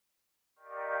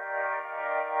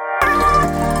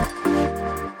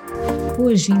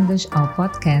Boas-vindas ao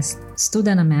podcast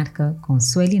Studa na Merka com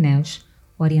Sueli Neves,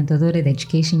 orientadora da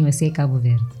EducationUSA Cabo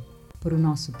Verde. Para o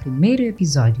nosso primeiro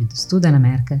episódio de Studa na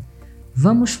Merka,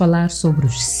 vamos falar sobre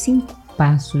os 5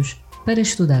 passos para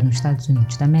estudar nos Estados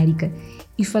Unidos da América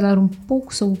e falar um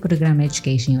pouco sobre o programa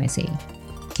EducationUSA.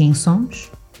 Quem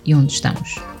somos e onde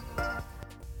estamos?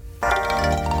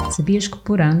 Sabias que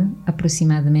por ano,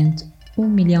 aproximadamente 1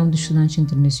 milhão de estudantes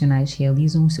internacionais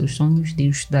realizam os seus sonhos de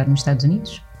estudar nos Estados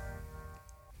Unidos?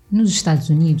 Nos Estados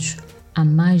Unidos, há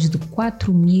mais de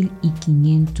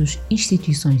 4.500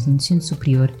 instituições de ensino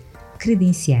superior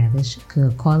credenciadas que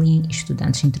acolhem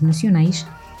estudantes internacionais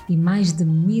e mais de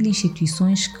 1.000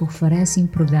 instituições que oferecem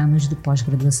programas de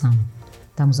pós-graduação.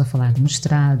 Estamos a falar de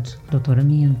mestrado,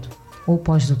 doutoramento ou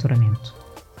pós-doutoramento.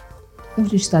 Os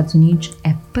dos Estados Unidos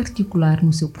é particular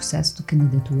no seu processo de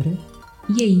candidatura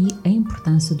e aí a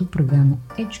importância do programa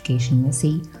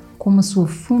EducationUSA como a sua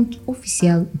fonte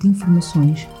oficial de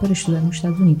informações para estudar nos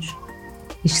Estados Unidos.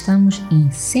 Estamos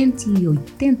em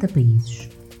 180 países.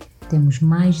 Temos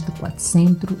mais de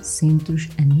 400 centros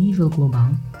a nível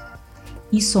global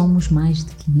e somos mais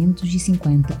de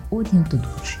 550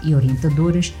 orientadores e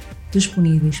orientadoras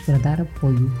disponíveis para dar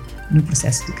apoio no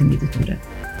processo de candidatura.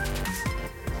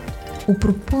 O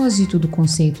propósito do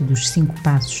conceito dos 5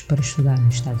 passos para estudar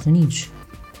nos Estados Unidos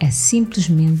é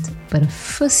simplesmente para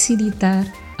facilitar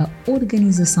a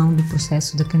organização do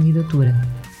processo da candidatura,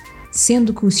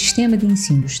 sendo que o sistema de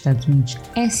ensino dos Estados Unidos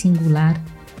é singular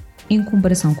em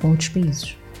comparação com outros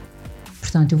países.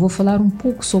 Portanto, eu vou falar um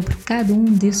pouco sobre cada um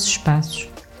desses passos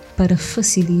para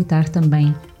facilitar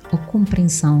também a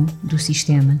compreensão do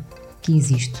sistema que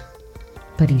existe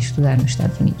para ir estudar nos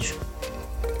Estados Unidos.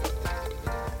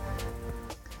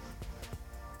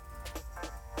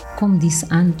 Como disse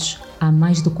antes, há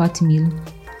mais de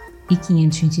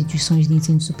 4.500 instituições de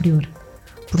ensino superior.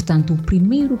 Portanto, o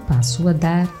primeiro passo a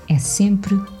dar é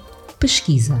sempre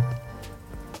pesquisa.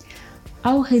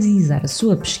 Ao realizar a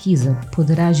sua pesquisa,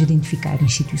 poderás identificar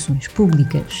instituições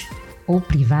públicas ou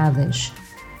privadas,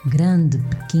 grande,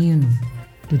 pequeno,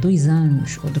 de 2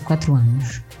 anos ou de 4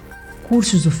 anos,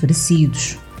 cursos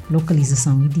oferecidos,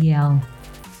 localização ideal,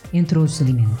 entre outros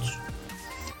elementos.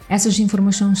 Essas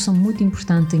informações são muito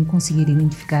importantes em conseguir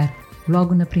identificar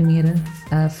logo na primeira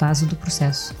fase do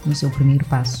processo, no seu primeiro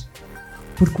passo.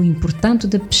 Porque o importante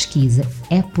da pesquisa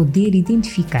é poder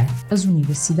identificar as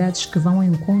universidades que vão ao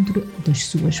encontro das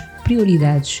suas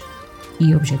prioridades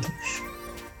e objetivos.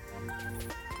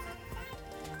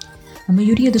 A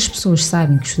maioria das pessoas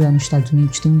sabem que estudar nos Estados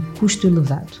Unidos tem um custo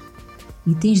elevado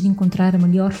e tens de encontrar a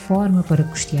melhor forma para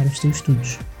custear os teus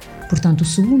estudos. Portanto, o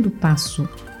segundo passo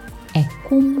é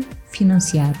como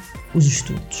financiar os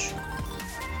estudos.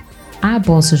 Há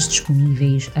bolsas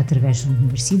disponíveis através das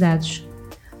universidades,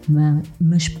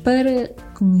 mas para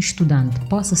que um estudante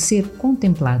possa ser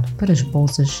contemplado para as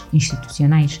bolsas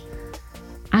institucionais,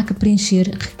 há que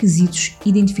preencher requisitos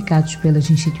identificados pelas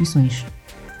instituições.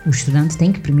 O estudante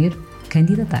tem que primeiro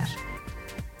candidatar.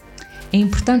 É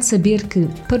importante saber que,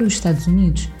 para os Estados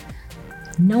Unidos,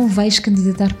 não vais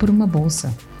candidatar para uma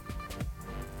bolsa,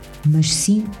 mas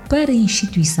sim para a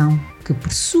instituição que,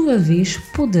 por sua vez,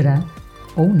 poderá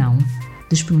ou não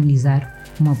disponibilizar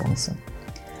uma bolsa.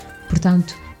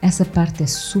 Portanto, essa parte é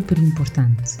super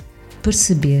importante,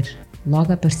 perceber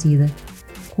logo à partida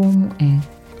como é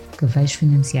que vais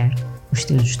financiar os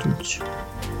teus estudos.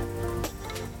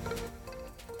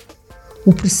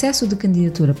 O processo de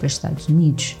candidatura para os Estados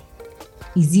Unidos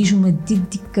exige uma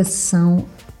dedicação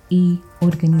e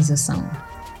organização.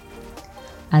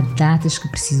 Há datas que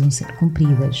precisam ser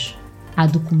cumpridas, há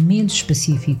documentos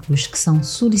específicos que são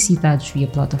solicitados via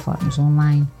plataformas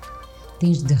online,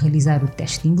 tens de realizar o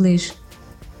teste de inglês,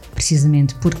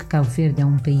 precisamente porque Cabo Verde é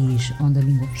um país onde a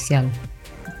língua oficial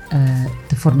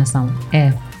de formação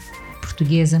é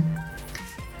portuguesa,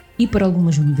 e para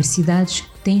algumas universidades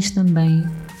tens também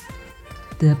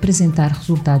de apresentar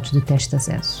resultados do teste de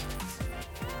acesso.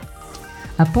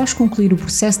 Após concluir o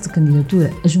processo de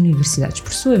candidatura, as universidades,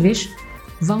 por sua vez,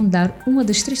 vão dar uma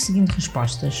das 3 seguintes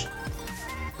respostas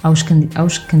aos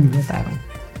que candidataram.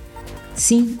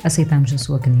 Sim, aceitamos a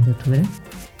sua candidatura,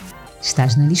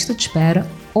 estás na lista de espera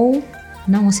ou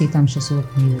não aceitamos a sua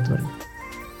candidatura.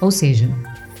 Ou seja,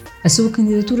 a sua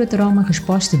candidatura terá uma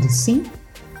resposta de sim,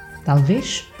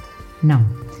 talvez, não.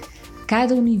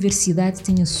 Cada universidade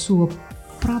tem a sua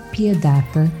própria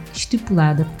data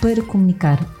estipulada para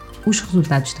comunicar os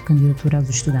resultados da candidatura aos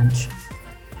estudantes.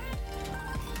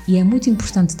 E é muito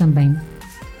importante também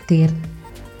ter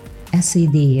essa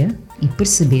ideia e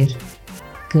perceber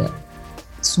que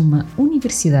se uma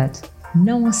universidade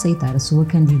não aceitar a sua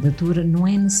candidatura, não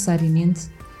é necessariamente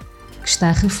que está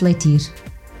a refletir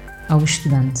ao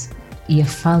estudante e a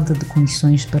falta de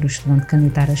condições para o estudante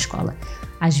candidatar à escola.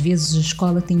 Às vezes a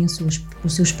escola tem os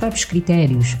seus próprios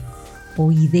critérios,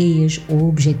 ou ideias, ou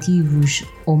objetivos,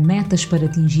 ou metas para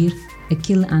atingir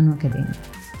aquele ano académico.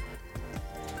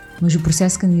 Mas o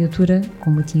processo de candidatura,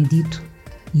 como eu tinha dito,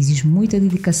 exige muita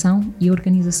dedicação e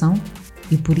organização,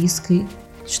 e por isso que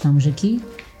estamos aqui,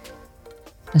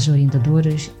 as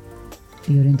orientadoras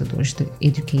e orientadores de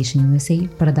EducationUSA,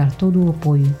 para dar todo o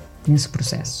apoio nesse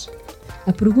processo.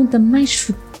 A pergunta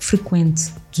mais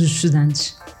frequente dos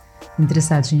estudantes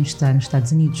interessados em estudar nos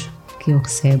Estados Unidos que eu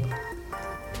recebo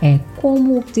é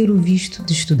como obter o visto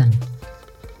de estudante.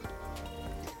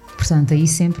 Portanto, aí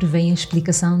sempre vem a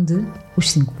explicação de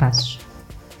os 5 passos.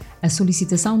 A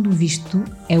solicitação do visto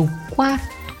é o 4º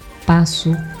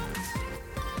passo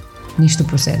neste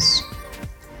processo.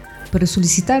 Para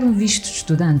solicitar um visto de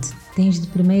estudante, tens de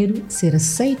primeiro ser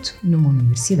aceito numa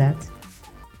universidade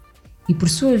e, por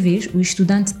sua vez, o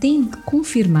estudante tem de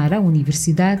confirmar à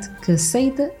universidade que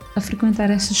aceita a frequentar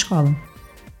essa escola.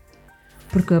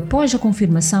 Porque após a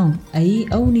confirmação, aí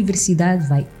a universidade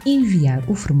vai enviar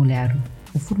o formulário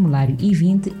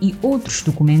I-20 e outros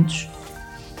documentos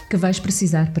que vais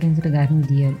precisar para entregar no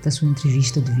dia da sua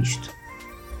entrevista de visto.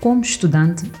 Como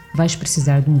estudante, vais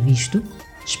precisar de um visto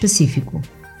específico,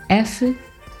 F,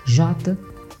 J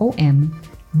ou M,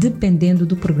 dependendo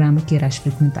do programa que irás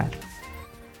frequentar.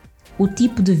 O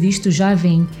tipo de visto já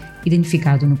vem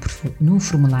identificado no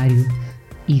formulário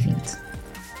I-20.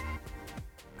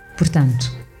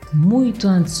 Portanto, muito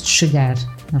antes de chegar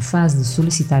na fase de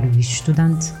solicitar o visto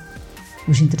estudante,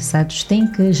 os interessados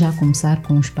têm que já começar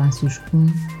com os passos 1,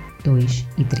 2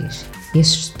 e 3.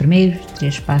 Estes primeiros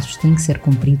 3 passos têm que ser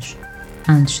cumpridos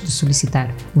antes de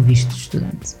solicitar o visto de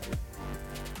estudante.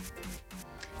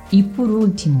 E por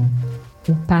último,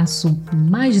 o passo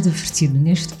mais divertido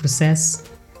neste processo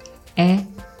é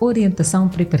orientação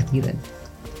pré-partida.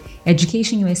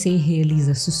 EducationUSA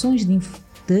realiza sessões de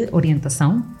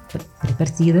orientação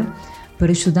pré-partida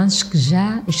para estudantes que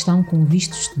já estão com o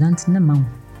visto de estudante na mão.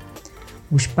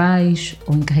 Os pais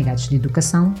ou encarregados de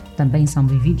educação também são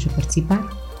bem-vindos a participar.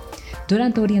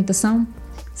 Durante a orientação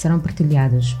serão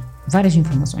partilhadas várias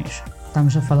informações.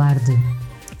 Estamos a falar de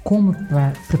como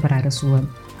preparar a sua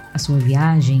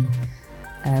viagem,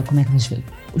 como é que vais ver,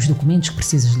 os documentos que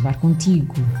precisas levar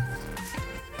contigo,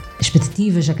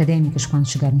 expectativas académicas quando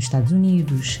chegar nos Estados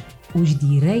Unidos, os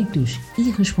direitos e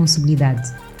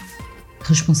responsabilidades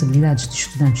de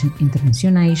estudantes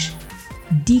internacionais,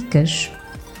 dicas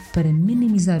para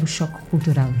minimizar o choque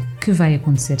cultural que vai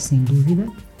acontecer sem dúvida,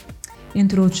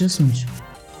 entre outros assuntos.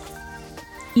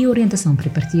 E a orientação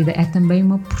pré-partida é também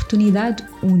uma oportunidade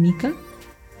única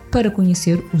para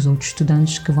conhecer os outros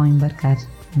estudantes que vão embarcar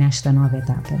nesta nova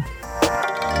etapa.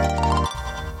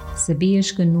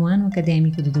 Sabias que no ano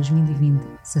académico de 2020,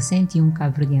 61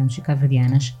 cabo-verdianos e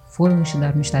cabo-verdianas foram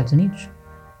estudar nos Estados Unidos?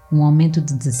 Um aumento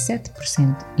de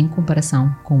 17% em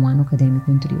comparação com o ano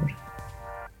académico anterior.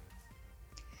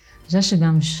 Já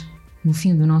chegamos no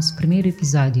fim do nosso primeiro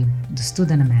episódio de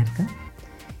Studa na Merka.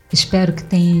 Espero que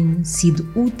tenham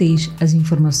sido úteis as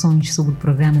informações sobre o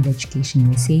programa da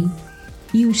EducationUSA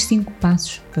e os 5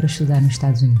 passos para estudar nos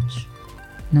Estados Unidos.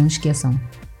 Não esqueçam: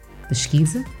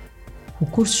 pesquisa,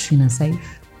 recursos financeiros,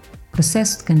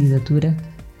 processo de candidatura,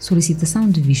 solicitação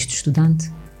de visto de estudante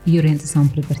e orientação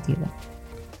pré-partida.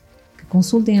 Que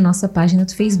consultem a nossa página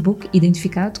de Facebook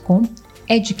identificado com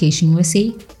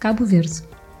EducationUSA Cabo Verde.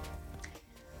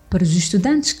 Para os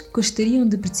estudantes que gostariam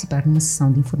de participar numa sessão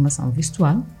de informação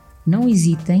virtual, não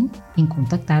hesitem em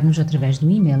contactar-nos através do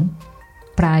e-mail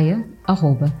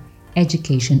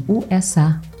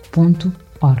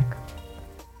praia@educationusa.org.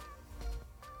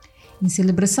 Em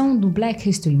celebração do Black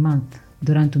History Month,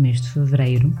 durante o mês de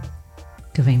fevereiro,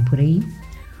 que vem por aí,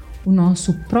 o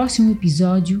nosso próximo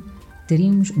episódio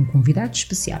teremos um convidado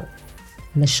especial,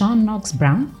 LaShawn Knox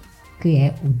Brown, que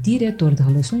é o diretor de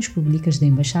Relações Públicas da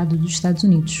Embaixada dos Estados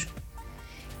Unidos.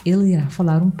 Ele irá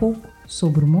falar um pouco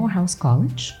sobre o Morehouse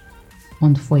College,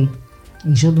 onde foi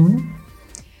ex-aluno,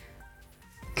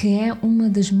 que é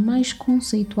uma das mais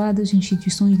conceituadas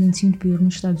instituições de ensino superior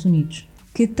nos Estados Unidos,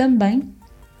 que também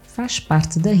faz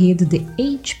parte da rede de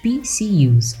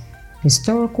HBCUs,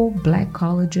 Historical Black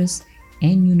Colleges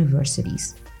and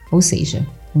Universities, ou seja,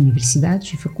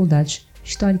 universidades e faculdades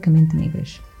historicamente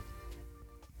negras.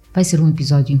 Vai ser um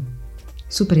episódio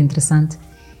super interessante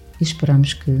e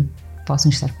esperamos que possam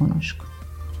estar connosco.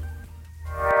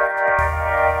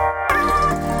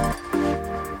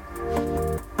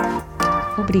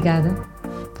 Obrigada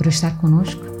por estar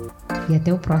connosco e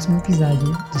até o próximo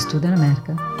episódio de Estuda na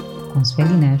Merka com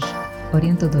Sueli Neres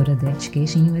orientadora da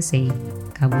EducationUSA,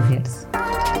 Cabo Verde.